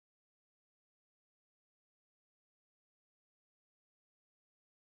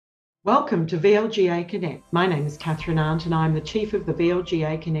Welcome to VLGA Connect. My name is Catherine Arndt and I'm the Chief of the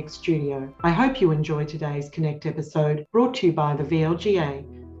VLGA Connect studio. I hope you enjoy today's Connect episode brought to you by the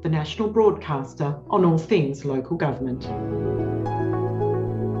VLGA, the national broadcaster on all things local government.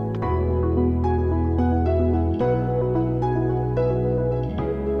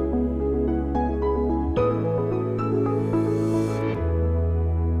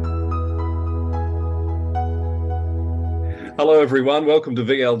 Hello, everyone. Welcome to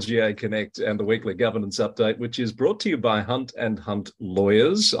VLGA Connect and the weekly governance update, which is brought to you by Hunt and Hunt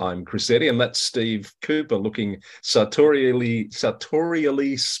Lawyers. I'm Chris Eddy, and that's Steve Cooper, looking sartorially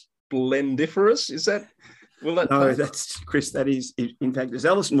splendiferous. Is that? No, that's Chris. That is, in fact, as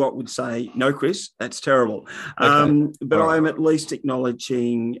Alison Watt would say, no, Chris, that's terrible. Okay. But right. I'm at least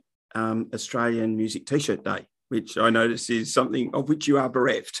acknowledging Australian Music T-shirt Day, which I notice is something of which you are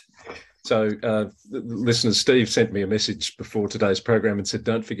bereft. So, listeners, Steve sent me a message before today's program and said,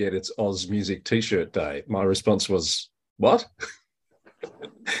 don't forget it's Oz Music T-shirt Day. My response was, what?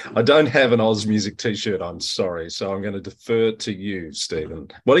 I don't have an Oz Music T-shirt, I'm sorry. So I'm going to defer to you, Stephen.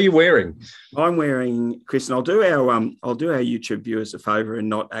 What are you wearing? I'm wearing, Chris, and I'll do our YouTube viewers a favour and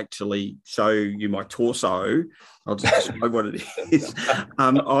not actually show you my torso. I'll just describe what it is.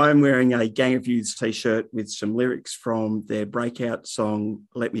 I'm wearing a Gang of Youths T-shirt with some lyrics from their breakout song,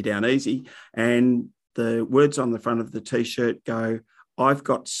 Let Me Down Easy. And the words on the front of the T-shirt go, I've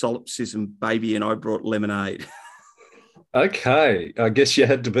got solipsism, baby, and I brought lemonade. Okay, I guess you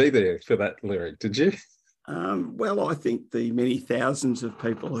had to be there for that lyric, did you? Well, I think the many thousands of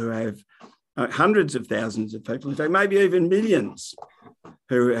people who have, hundreds of thousands of people, in fact, maybe even millions,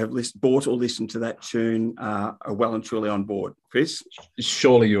 who have bought or listened to that tune are well and truly on board. Chris?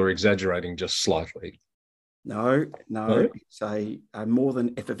 Surely you're exaggerating just slightly. No, it's a more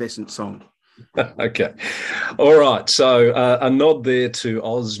than effervescent song. Okay. All right. So a nod there to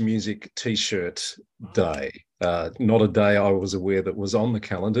Oz Music T-shirt Day. Not a day I was aware that was on the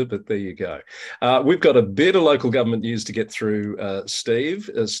calendar, but there you go. We've got a bit of local government news to get through, Steve,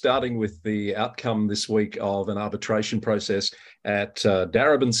 starting with the outcome this week of an arbitration process at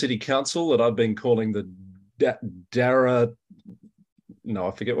Darebin City Council that I've been calling the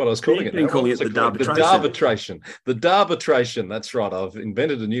I forget what I was calling it. You've been calling it the Darbitration. The Darbitration. That's right. I've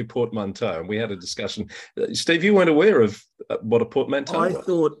invented a new portmanteau, and we had a discussion. Steve, you weren't aware of what a portmanteau was? I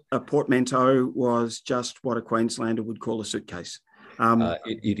thought a portmanteau was just what a Queenslander would call a suitcase.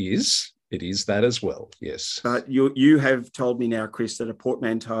 It is. It is that as well, yes. But you have told me now, Chris, that a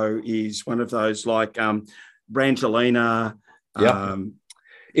portmanteau is one of those like Brangelina.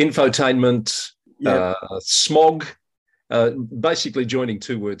 Infotainment, smog. Basically joining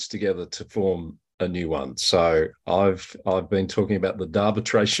two words together to form a new one. So I've been talking about the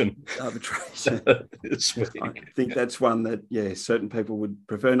Darbitration. This week. I think that's one that, certain people would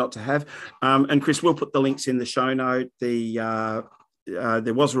prefer not to have. And Chris, we'll put the links in the show note. There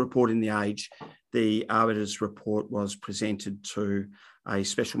was a report in The Age. The Arbiter's report was presented to a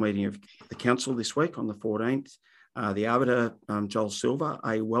special meeting of the council this week on the 14th. The Arbiter, Joel Silver,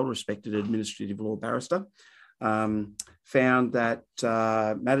 a well-respected administrative law barrister, found that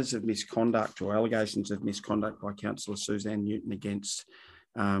matters of misconduct or allegations of misconduct by Councillor Suzanne Newton against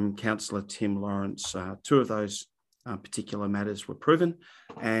Councillor Tim Lawrence, two of those particular matters were proven.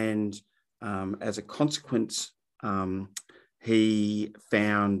 And as a consequence, he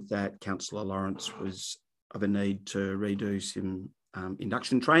found that Councillor Lawrence was of a need to redo some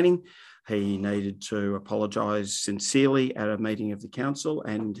induction training. He needed to apologise sincerely at a meeting of the council,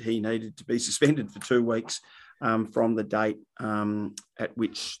 and he needed to be suspended for 2 weeks from the date at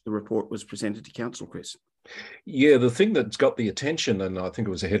which the report was presented to council, Chris. Yeah, the thing that's got the attention, and I think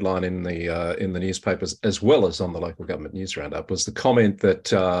it was a headline in the newspapers as well as on the local government news roundup, was the comment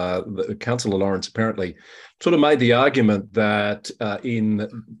that Councillor Lawrence apparently sort of made the argument that in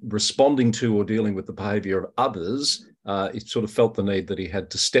responding to or dealing with the behaviour of others, he sort of felt the need that he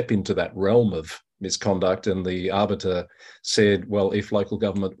had to step into that realm of misconduct. And the Arbiter said, well, if local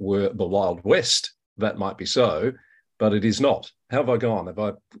government were the Wild West, that might be so, but it is not. How have I gone?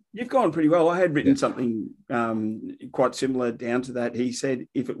 You've gone pretty well. I had written something quite similar down to that. He said,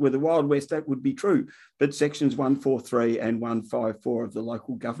 if it were the Wild West, that would be true. But sections 143 and 154 of the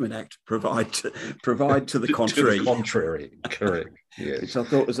Local Government Act provide to the contrary. To the contrary, correct. Yes. Which I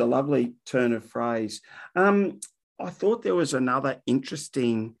thought was a lovely turn of phrase. I thought there was another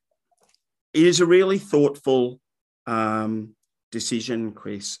interesting, it is a really thoughtful decision,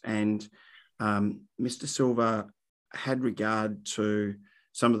 Chris, and Mr. Silver had regard to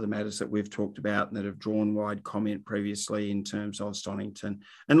some of the matters that we've talked about and that have drawn wide comment previously in terms of Stonnington.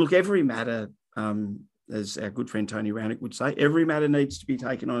 And look, every matter as our good friend Tony Rownick would say, every matter needs to be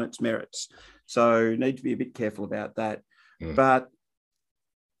taken on its merits. So need to be a bit careful about that. But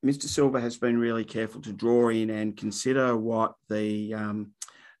Mr. Silver has been really careful to draw in and consider what the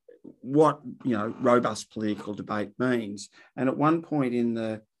robust political debate means. And at one point in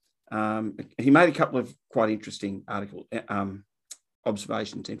the he made a couple of quite interesting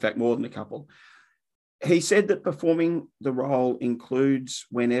observations, in fact, more than a couple. He said that performing the role includes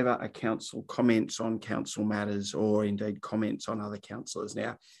whenever a council comments on council matters or indeed comments on other councillors.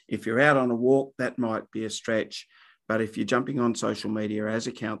 Now, if you're out on a walk, that might be a stretch, but if you're jumping on social media as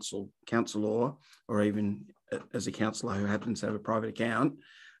a councillor, or even as a councillor who happens to have a private account,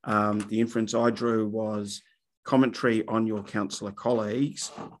 the inference I drew was commentary on your councillor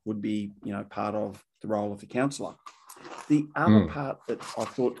colleagues would be, part of the role of the councillor. The other part that I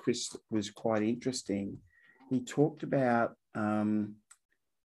thought, Chris, was quite interesting, he talked about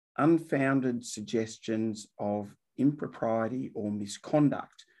unfounded suggestions of impropriety or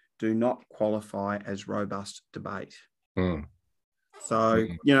misconduct do not qualify as robust debate. So,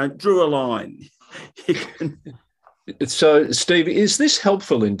 drew a line. So, Steve, is this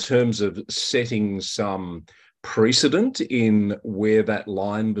helpful in terms of setting some precedent in where that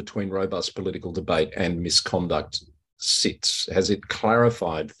line between robust political debate and misconduct sits? Has it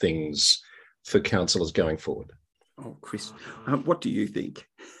clarified things for councillors going forward? Oh, Chris, what do you think?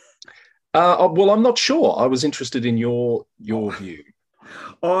 Well, I'm not sure. I was interested in your view.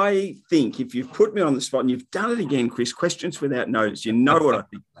 I think if you've put me on the spot and you've done it again, Chris, questions without notice, you know what I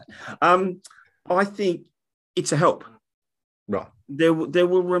think of that. I think it's a help. Right. There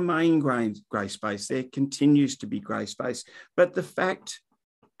will remain grey space. There continues to be grey space. But the fact,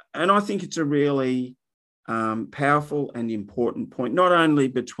 and I think it's a really powerful and important point, not only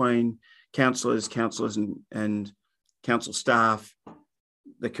between councillors and council staff,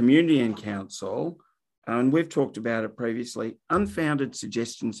 the community and council, and we've talked about it previously, unfounded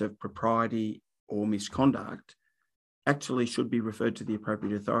suggestions of propriety or misconduct actually should be referred to the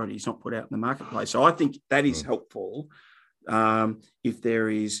appropriate authorities, not put out in the marketplace. So I think that is helpful if there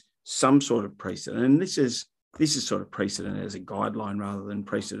is some sort of precedent. And this is sort of precedent as a guideline rather than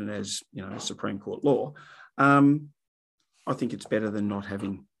precedent as, Supreme Court law. I think it's better than not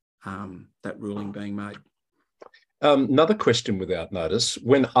having that ruling being made. Another question without notice: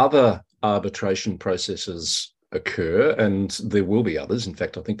 when other arbitration processes occur, and there will be others, in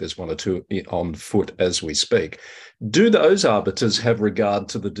fact, I think there's one or two on foot as we speak, do those arbiters have regard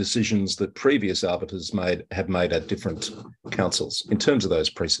to the decisions that previous arbiters have made at different councils in terms of those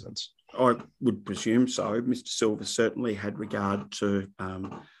precedents? I would presume so. Mr. Silver certainly had regard to,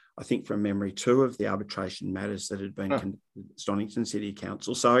 I think from memory, 2 of the arbitration matters that had been conducted at Stonnington City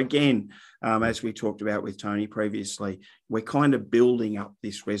Council. So again, as we talked about with Tony previously, we're kind of building up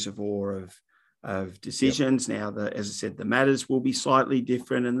this reservoir of decisions. Now, as I said, the matters will be slightly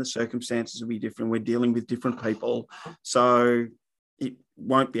different and the circumstances will be different. We're dealing with different people. So it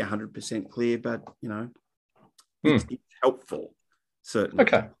won't be 100% clear, but, it's helpful, certainly.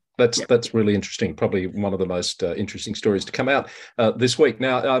 Okay. That's really interesting. Probably one of the most interesting stories to come out this week.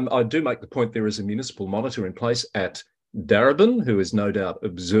 Now, I do make the point there is a municipal monitor in place at Darebin, who is no doubt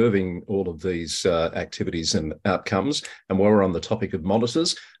observing all of these activities and outcomes. And while we're on the topic of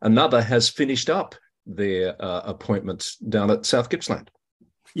monitors, another has finished up their appointments down at South Gippsland.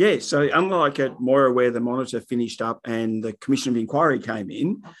 Yeah, so unlike at Moira, where the monitor finished up and the Commission of Inquiry came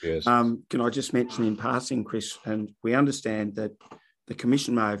in, yes. Can I just mention in passing, Chris, and we understand that the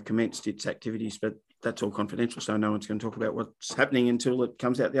Commission may have commenced its activities, but that's all confidential, so no one's going to talk about what's happening until it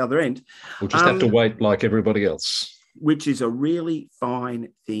comes out the other end. We'll just have to wait like everybody else. Which is a really fine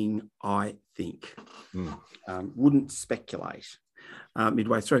thing, I think. Wouldn't speculate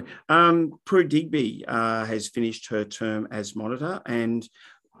midway through. Prue Digby has finished her term as monitor, and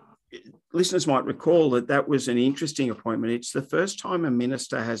listeners might recall that was an interesting appointment. It's the first time a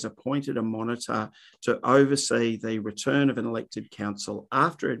minister has appointed a monitor to oversee the return of an elected council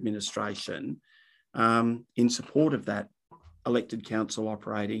after administration in support of that elected council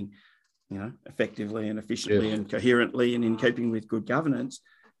operating effectively and efficiently and coherently and in keeping with good governance.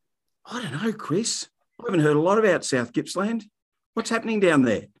 I don't know, Chris. I haven't heard a lot about South Gippsland. What's happening down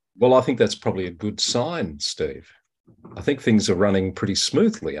there? Well, I think that's probably a good sign, Steve. I think things are running pretty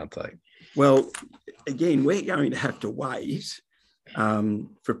smoothly, aren't they? Well, again, we're going to have to wait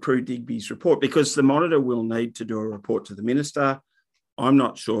for Prue Digby's report because the monitor will need to do a report to the minister. I'm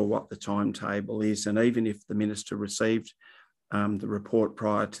not sure what the timetable is. And even if the minister received the report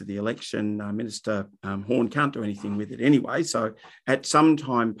prior to the election, Minister Horne can't do anything with it anyway. So at some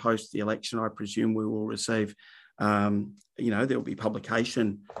time post the election, I presume we will receive, there'll be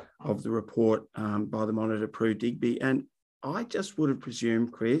publication of the report by the Monitor Prue Digby. And I just would have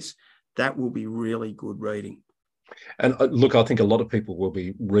presumed, Chris, that will be really good reading. And look, I think a lot of people will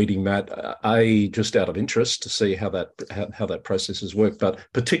be reading that, just out of interest to see how that process has worked, but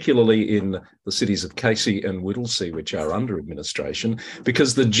particularly in the cities of Casey and Whittlesea, which are under administration,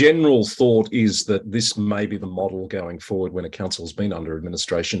 because the general thought is that this may be the model going forward when a council's been under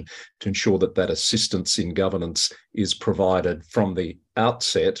administration, to ensure that that assistance in governance is provided from the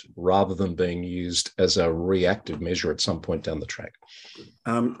outset rather than being used as a reactive measure at some point down the track.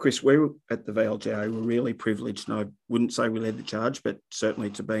 Chris, we at the VLGA were really privileged, and I wouldn't say we led the charge, but certainly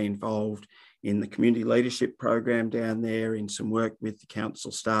to be involved in the community leadership program down there, in some work with the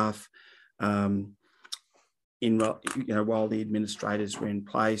council staff, while the administrators were in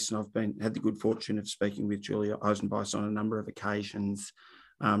place. And I've had the good fortune of speaking with Julia Eisenbeiss on a number of occasions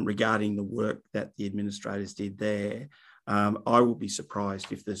regarding the work that the administrators did there. I will be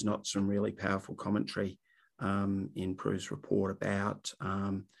surprised if there's not some really powerful commentary in Prue's report about,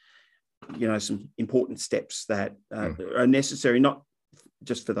 some important steps that are necessary, not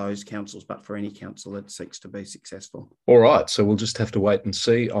just for those councils, but for any council that seeks to be successful. All right, so we'll just have to wait and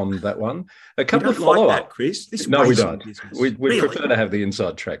see on that one. A couple of follow-up, like that, Chris. No, we don't. We'd really prefer to have the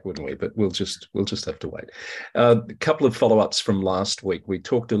inside track, wouldn't we? But we'll just have to wait. A couple of follow-ups from last week. We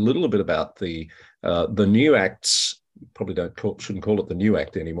talked a little bit about the new acts. Probably shouldn't call it the new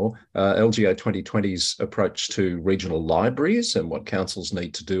act anymore. LGA 2020's approach to regional libraries and what councils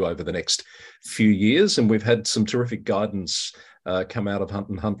need to do over the next few years. And we've had some terrific guidance come out of Hunt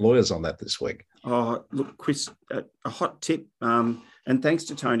and Hunt lawyers on that this week. Oh, look, Chris, a hot tip. And thanks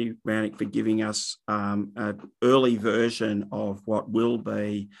to Tony Rownick for giving us an early version of what will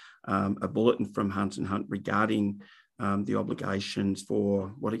be a bulletin from Hunt and Hunt regarding the obligations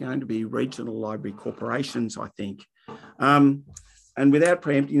for what are going to be regional library corporations, I think. And without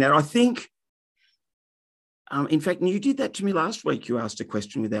preempting that, I think, in fact, you did that to me last week. You asked a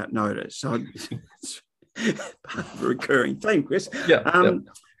question without notice. So it's part of a recurring theme, Chris. Yeah.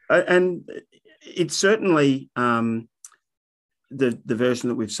 And it's certainly the version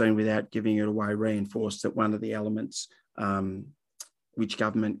that we've seen, without giving it away, reinforced that one of the elements which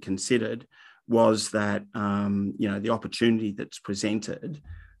government considered was that, the opportunity that's presented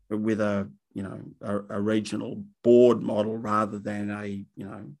with a regional board model rather than a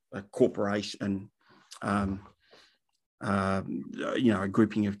corporation, a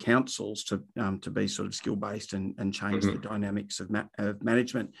grouping of councils to be sort of skill-based and change the dynamics of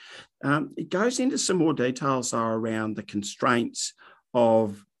management. It goes into some more details around the constraints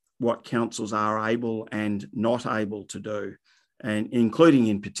of what councils are able and not able to do, and including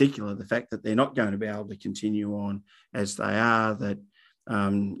in particular the fact that they're not going to be able to continue on as they are, that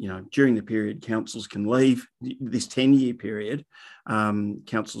during the period councils can leave, this 10-year period,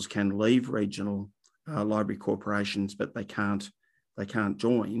 councils can leave regional library corporations, but they can't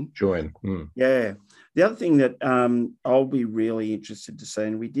join. Yeah. The other thing that I'll be really interested to see,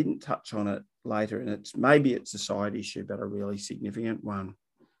 and we didn't touch on it later, and maybe it's a side issue, but a really significant one,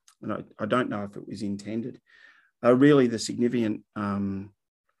 and I don't know if it was intended, really the significant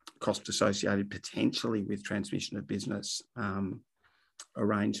cost associated potentially with transmission of business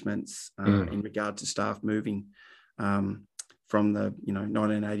arrangements in regard to staff moving from the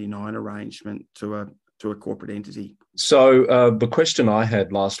 1989 arrangement to a corporate entity. So the question I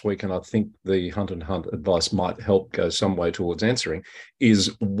had last week, and I think the Hunt and Hunt advice might help go some way towards answering,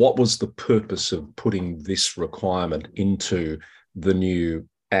 is what was the purpose of putting this requirement into the new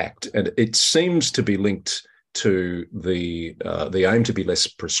Act? And it seems to be linked to the aim to be less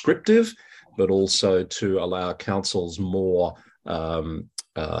prescriptive, but also to allow councils more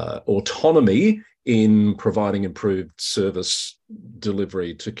autonomy in providing improved service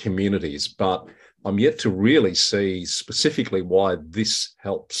delivery to communities. But I'm yet to really see specifically why this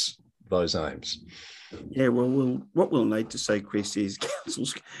helps those aims. Yeah, well, what we'll need to see, Chris, is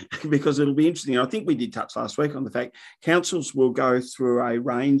councils, because it'll be interesting. I think we did touch last week on the fact councils will go through a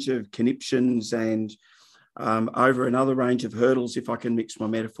range of conniptions and over another range of hurdles, if I can mix my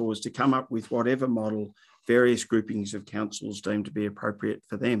metaphors, to come up with whatever model various groupings of councils deem to be appropriate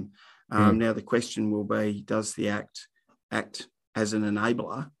for them. Now, the question will be, does the Act act as an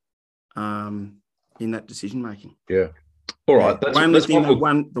enabler in that decision-making? Yeah. All right. The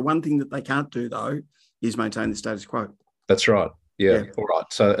one thing that they can't do, though, is maintain the status quo. That's right. Yeah. All right.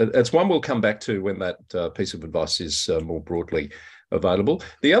 So it's one we'll come back to when that piece of advice is more broadly available.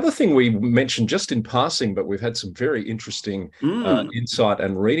 The other thing we mentioned just in passing, but we've had some very interesting insight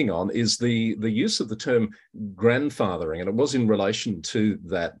and reading on, is the use of the term grandfathering, and it was in relation to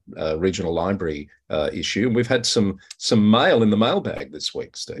that regional library issue. And we've had some mail in the mailbag this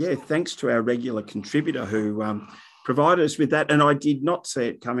week, Steve. Yeah, thanks to our regular contributor who provided us with that. And I did not see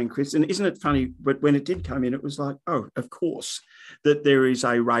it coming, Chris. And isn't it funny? But when it did come in, it was like, oh, of course, that there is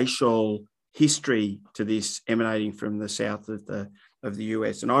a racial history to this emanating from the south of the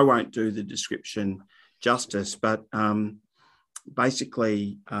US. And I won't do the description justice, but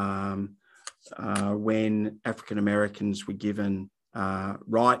basically when African Americans were given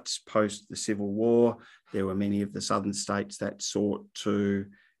rights post the Civil War, there were many of the southern states that sought to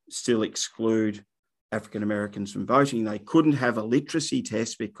still exclude African Americans from voting. They couldn't have a literacy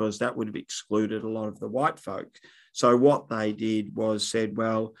test because that would have excluded a lot of the white folk. So what they did was said,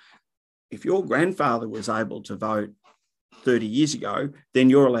 well, if your grandfather was able to vote 30 years ago, then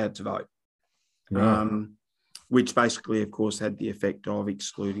you're allowed to vote. Yeah. Which basically, of course, had the effect of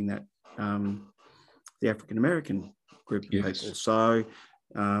excluding that the African-American group of people. So,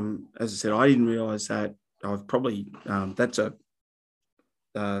 as I said, I didn't realise that. I've probably, that's a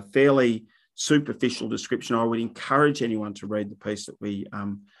fairly superficial description. I would encourage anyone to read the piece that we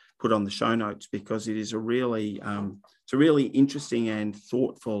put on the show notes, because it is a really interesting and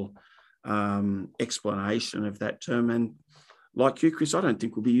thoughtful explanation of that term. And like you, Chris, I don't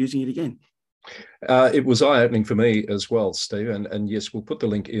think we'll be using it again. It was eye-opening for me as well, Steve. And yes, we'll put the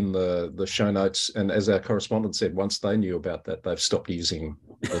link in the show notes. And as our correspondent said, once they knew about that, they've stopped using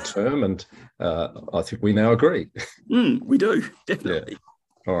the term. And I think we now agree. We do, definitely. Yeah.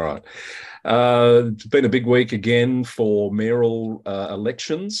 All right. It's been a big week again for mayoral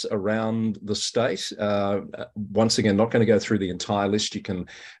elections around the state. Once again, not going to go through the entire list. You can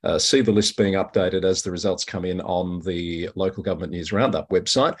see the list being updated as the results come in on the Local Government News Roundup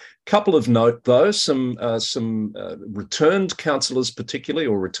website. Couple of note, though, some returned councillors particularly,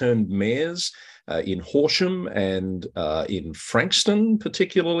 or returned mayors, in Horsham and in Frankston,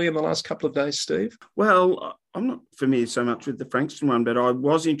 particularly in the last couple of days, Steve? Well, I'm not familiar so much with the Frankston one, but I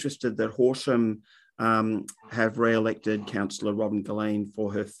was interested that Horsham have re-elected Councillor Robin Galleen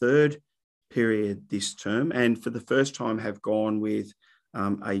for her third period this term, and for the first time have gone with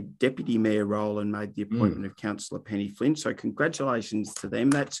a deputy mayor role and made the appointment of Councillor Penny Flynn. So congratulations to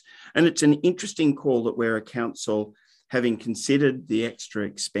them. And it's an interesting call that where a council, having considered the extra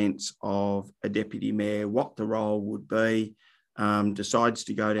expense of a deputy mayor, what the role would be, decides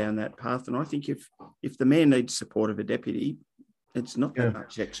to go down that path. And I think if the mayor needs support of a deputy, it's not that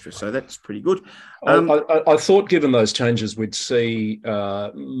much extra. So that's pretty good. I thought given those changes, we'd see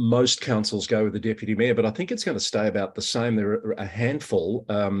most councils go with the deputy mayor, but I think it's going to stay about the same. There are a handful,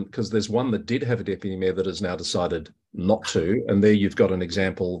 because there's one that did have a deputy mayor that has now decided not to. And there you've got an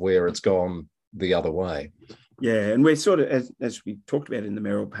example where it's gone the other way. Yeah, and we're sort of, as we talked about in the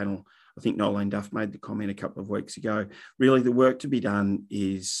mayoral panel, I think Nolene Duff made the comment a couple of weeks ago, really the work to be done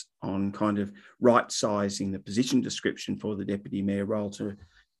is on kind of right-sizing the position description for the deputy mayor role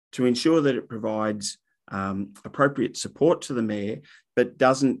to ensure that it provides appropriate support to the mayor, but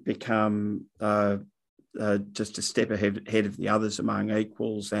doesn't become just a step ahead of the others among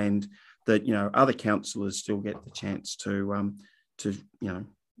equals, and that, other councillors still get the chance to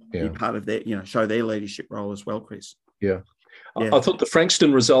be part of their, show their leadership role as well, Chris. Yeah. I thought the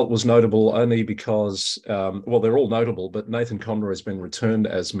Frankston result was notable only because, they're all notable, but Nathan Conroy has been returned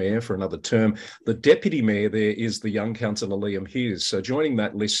as mayor for another term. The deputy mayor there is the young councillor Liam Hughes. So joining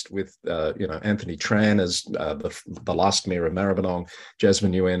that list with, Anthony Tran as the last mayor of Maribyrnong,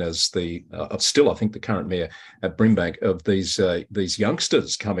 Jasmine Nguyen as still, I think, the current mayor at Brimbank, of these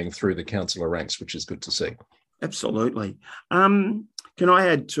youngsters coming through the councillor ranks, which is good to see. Absolutely. Can I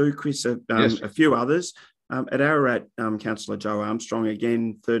add too, Chris, Yes. a few others? At Ararat, Councillor Joe Armstrong,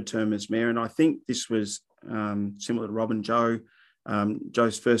 again, third term as mayor. And I think this was similar to Robin Joe,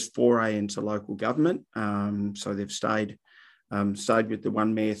 Joe's first foray into local government. So they've stayed with the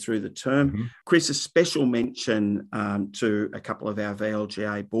one mayor through the term. Mm-hmm. Chris, a special mention to a couple of our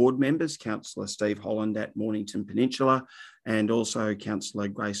VLGA board members, Councillor Steve Holland at Mornington Peninsula and also Councillor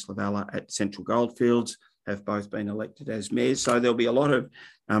Grace Lavalla at Central Goldfields, have both been elected as mayors. So there'll be a lot of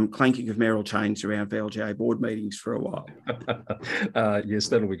clanking of mayoral chains around VLGA board meetings for a while. Yes,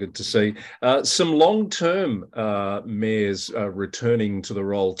 that'll be good to see. Some long-term mayors returning to the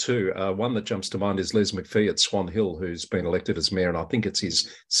role too. One that jumps to mind is Les McPhee at Swan Hill, who's been elected as mayor, and I think it's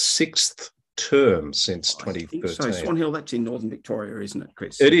his sixth term since 2013. So Swan Hill, that's in Northern Victoria, isn't it,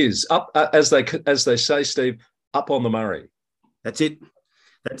 Chris? It is. Up, as they say, Steve, up on the Murray. That's it.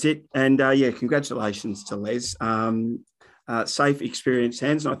 And congratulations to Les. safe, experienced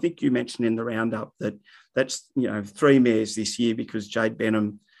hands. And I think you mentioned in the roundup that that's 3 mayors this year because Jade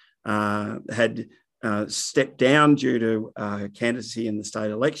Benham had stepped down due to candidacy in the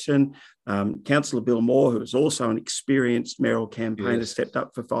state election. Councillor Bill Moore, who is also an experienced mayoral campaigner, Yes. stepped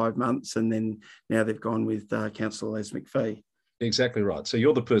up for 5 months, and then now they've gone with Councillor Les McPhee. Exactly right. So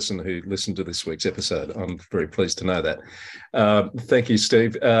you're the person who listened to this week's episode. I'm very pleased to know that. Thank you,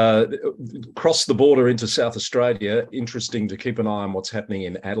 Steve. Cross the border into South Australia. Interesting to keep an eye on what's happening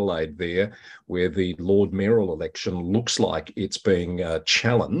in Adelaide there, where the Lord mayoral election looks like it's being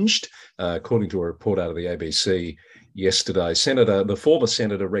challenged, according to a report out of the ABC yesterday. The former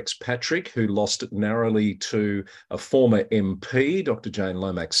Senator Rex Patrick, who lost narrowly to a former MP, Dr. Jane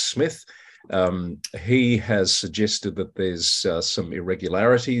Lomax-Smith, he has suggested that there's some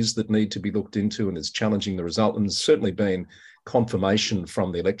irregularities that need to be looked into and is challenging the result. And there's certainly been confirmation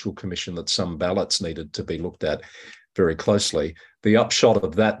from the Electoral Commission that some ballots needed to be looked at very closely. The upshot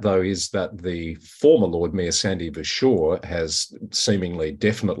of that, though, is that the former Lord Mayor, Sandy Verschoor, has seemingly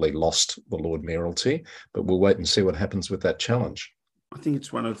definitely lost the Lord Mayoralty, but we'll wait and see what happens with that challenge. I think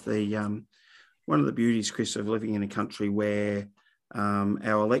it's one of the beauties, Chris, of living in a country where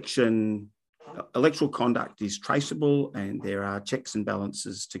our electoral conduct is traceable and there are checks and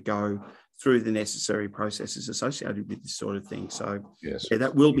balances to go through the necessary processes associated with this sort of thing. So yes,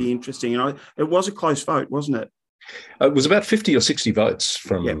 that will be interesting. And it was a close vote, wasn't it? It was about 50 or 60 votes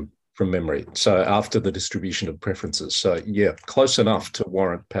from memory. So after the distribution of preferences. So yeah, close enough to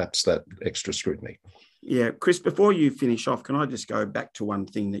warrant perhaps that extra scrutiny. Yeah, Chris, before you finish off, can I just go back to one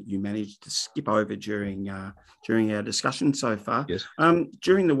thing that you managed to skip over during our discussion so far? Yes.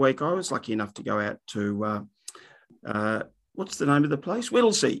 During the week, I was lucky enough to go out to, what's the name of the place?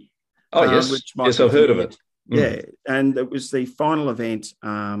 Whittlesea. Oh, yes. Yes, I've heard of it. Yeah, and it was the final event,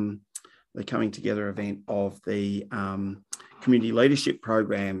 the coming together event of the Community Leadership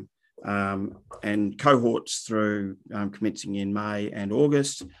Program and cohorts through commencing in May and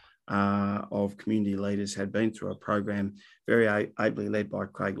August. Of community leaders had been through a program very ably led by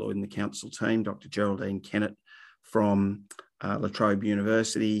Craig Lloyd and the council team, Dr. Geraldine Kennett from La Trobe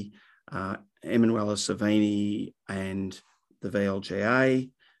University, Emanuela Savini and the VLGA.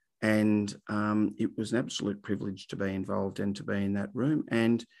 And it was an absolute privilege to be involved and to be in that room.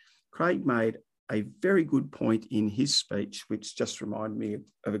 And Craig made a very good point in his speech, which just reminded me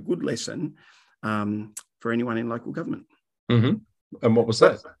of a good lesson for anyone in local government. Mm-hmm. And what was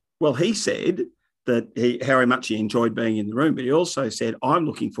that? Well, he said that how much he enjoyed being in the room, but he also said, I'm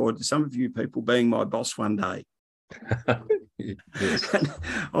looking forward to some of you people being my boss one day. Yes.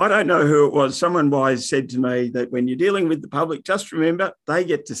 I don't know who it was. Someone wise said to me that when you're dealing with the public, just remember they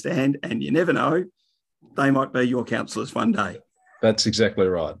get to stand and you never know, they might be your councillors one day. That's exactly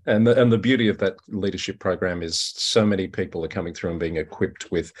right. And the beauty of that leadership program is so many people are coming through and being equipped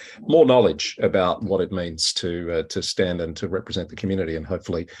with more knowledge about what it means to stand and to represent the community. And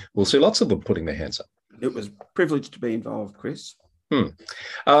hopefully we'll see lots of them putting their hands up. It was a privilege to be involved, Chris.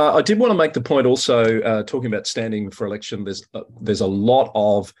 I did want to make the point also, talking about standing for election, there's a lot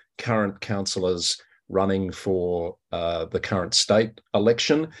of current councillors running for the current state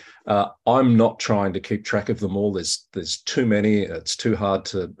election. I'm not trying to keep track of them all. There's too many. It's too hard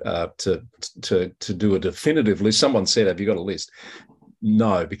to do a definitive list. Someone said, "Have you got a list?"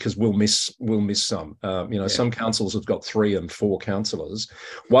 No, because we'll miss some. Some councils have got 3 and 4 councillors.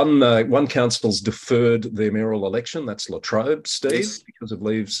 One council's deferred their mayoral election. That's La Trobe, Steve, yes, because of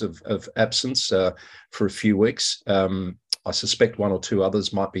leaves of absence for a few weeks. I suspect 1 or 2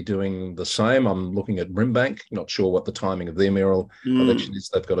 others might be doing the same. I'm looking at Brimbank, not sure what the timing of their mayoral election is.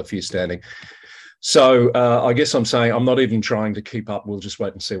 They've got a few standing. So I guess I'm saying I'm not even trying to keep up. We'll just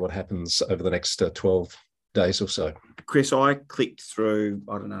wait and see what happens over the next 12 days or so. Chris, I clicked through,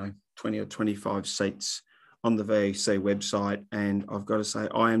 20 or 25 seats on the VEC website, and I've got to say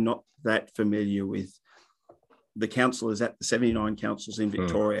I am not that familiar with the councillors at the 79 councils in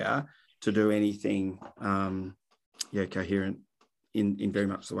Victoria to do anything coherent in very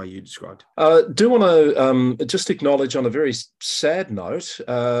much the way you described. Do want to just acknowledge on a very sad note,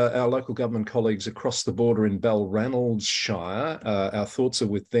 our local government colleagues across the border in Balranald Shire. Our thoughts are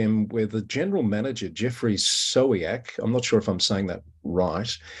with them, where the general manager, Jeffrey Sowiak, I'm not sure if I'm saying that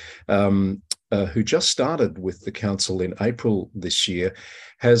right, who just started with the council in April this year,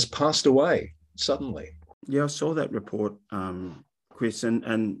 has passed away suddenly. Yeah, I saw that report, Chris,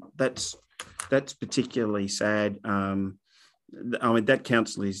 and that's particularly sad. That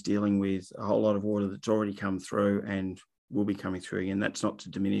council is dealing with a whole lot of water that's already come through and will be coming through again. That's not to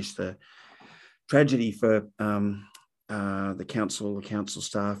diminish the tragedy for the council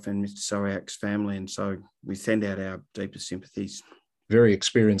staff, and Mr. Sowiak's family. And so we send out our deepest sympathies. Very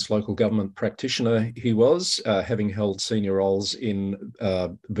experienced local government practitioner he was, having held senior roles in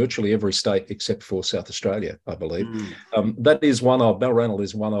virtually every state except for South Australia, I believe. Balranald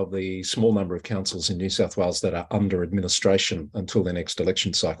is one of the small number of councils in New South Wales that are under administration until the next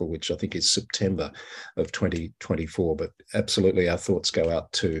election cycle, which I think is September of 2024. But absolutely our thoughts go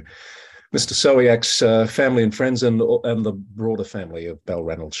out to Mr. Sowiak's family and friends and the broader family of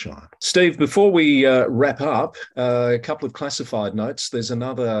Balranald Shire. Steve, before we wrap up, a couple of classified notes. There's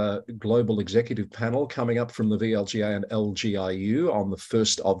another global executive panel coming up from the VLGA and LGIU on the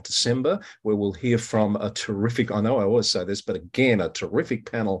 1st of December, where we'll hear from a terrific, I know I always say this, but again, a terrific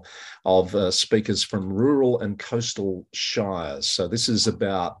panel of speakers from rural and coastal shires. So this is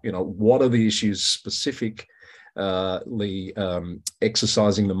about, what are the issues specific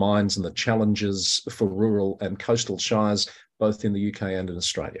exercising the minds and the challenges for rural and coastal shires, both in the UK and in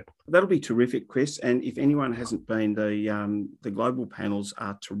Australia. That'll be terrific, Chris. And if anyone hasn't been, the global panels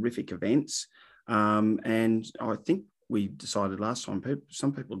are terrific events. And I think we decided last time,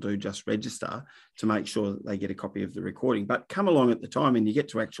 some people do just register to make sure that they get a copy of the recording, but come along at the time and you get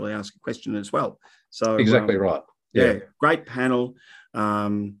to actually ask a question as well. So exactly right. Yeah, great panel.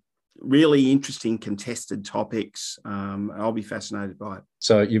 Really interesting contested topics. I'll be fascinated by it.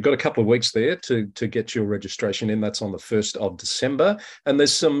 So you've got a couple of weeks there to get your registration in. That's on the 1st of December. And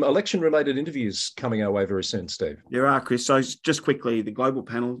there's some election-related interviews coming our way very soon, Steve. There are, Chris. So just quickly, the global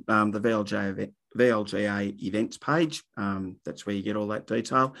panel, the VLGA events page, that's where you get all that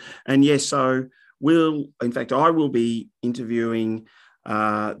detail. And yes, so I will be interviewing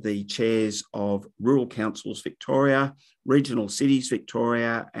the chairs of Rural Councils Victoria, Regional Cities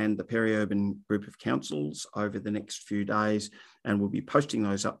Victoria, and the Peri-Urban Group of Councils over the next few days. And we'll be posting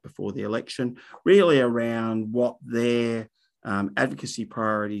those up before the election, really around what their advocacy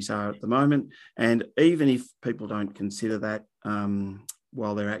priorities are at the moment. And even if people don't consider that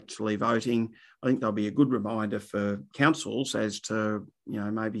while they're actually voting, I think there'll be a good reminder for councils as to,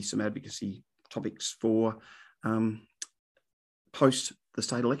 maybe some advocacy topics for post the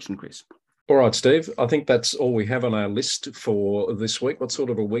state election, Chris. All right, Steve, I think that's all we have on our list for this week. What sort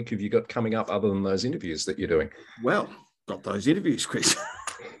of a week have you got coming up other than those interviews that you're doing? Well, got those interviews, Chris.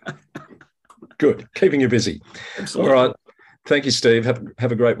 Good, keeping you busy. Absolutely. All right, thank you, Steve.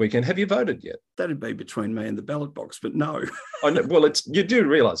 Have a great weekend. Have you voted yet? That'd be between me and the ballot box, but no. I know, well, you do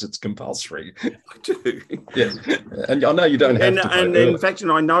realise it's compulsory. I do. Yes, and I know you don't have to vote and early. in fact,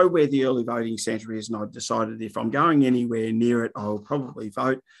 I know where the early voting centre is, and I've decided if I'm going anywhere near it, I'll probably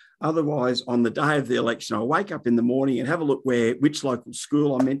vote. Otherwise, on the day of the election, I'll wake up in the morning and have a look which local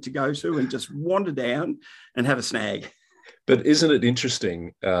school I'm meant to go to and just wander down and have a snag. But isn't it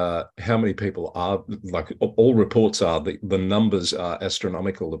interesting how many people are, like all reports are, the numbers are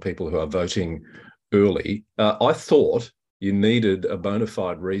astronomical, the people who are voting early. I thought you needed a bona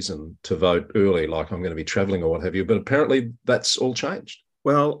fide reason to vote early, like I'm going to be travelling or what have you, but apparently that's all changed.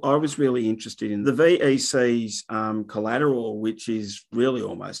 Well, I was really interested in the VEC's collateral, which is really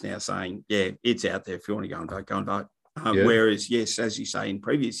almost now saying, yeah, it's out there. If you want to go and vote, go and vote. Whereas, yes, as you say, in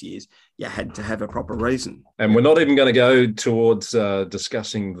previous years, you had to have a proper reason. And we're not even going to go towards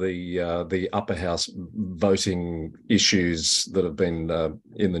discussing the upper house voting issues that have been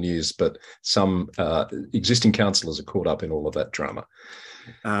in the news, but some existing councillors are caught up in all of that drama.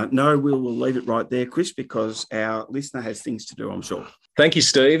 No, we'll leave it right there, Chris, because our listener has things to do, I'm sure. Thank you,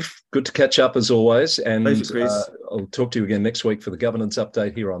 Steve. Good to catch up as always. And pleasure, Chris. I'll talk to you again next week for the governance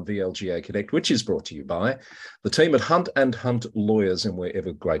update here on VLGA Connect, which is brought to you by the team at Hunt & Hunt Lawyers, and we're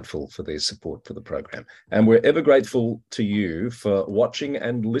ever grateful for their support for the program. And we're ever grateful to you for watching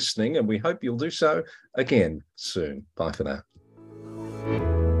and listening, and we hope you'll do so again soon. Bye for now.